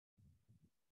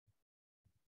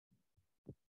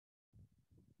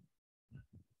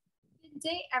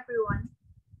day, everyone.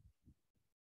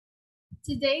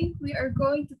 Today, we are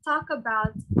going to talk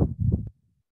about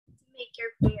Make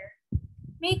Your Fair.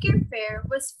 Make Your Fair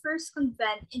was first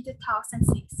convened in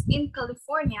 2006 in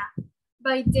California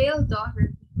by Dale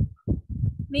Doherty.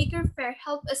 Make Your Fair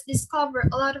helped us discover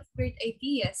a lot of great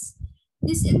ideas.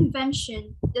 This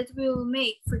invention that we will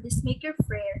make for this Make Your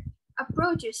Fair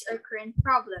approaches our current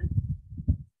problem.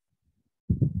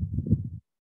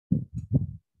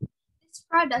 This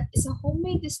product is a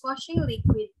homemade dishwashing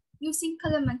liquid using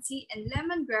calamansi and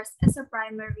lemongrass as a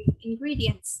primary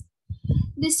ingredients.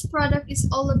 This product is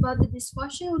all about the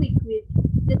dishwashing liquid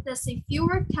that has a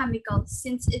fewer chemicals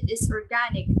since it is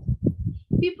organic.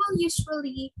 People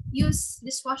usually use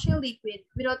dishwashing liquid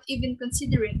without even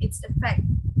considering its effect.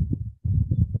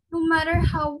 No matter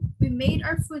how we made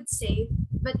our food safe,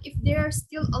 but if there are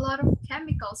still a lot of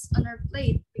chemicals on our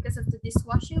plate because of the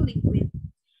dishwashing liquid,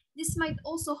 this might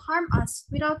also harm us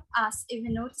without us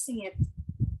even noticing it.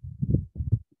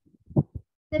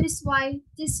 That is why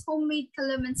this homemade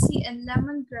calamansi and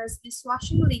lemongrass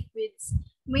dishwashing liquid's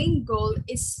main goal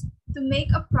is to make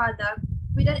a product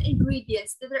with the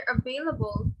ingredients that are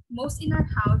available most in our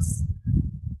house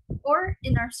or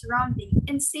in our surrounding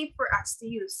and safe for us to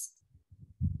use.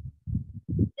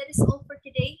 That is all for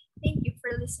today. Thank you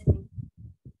for listening.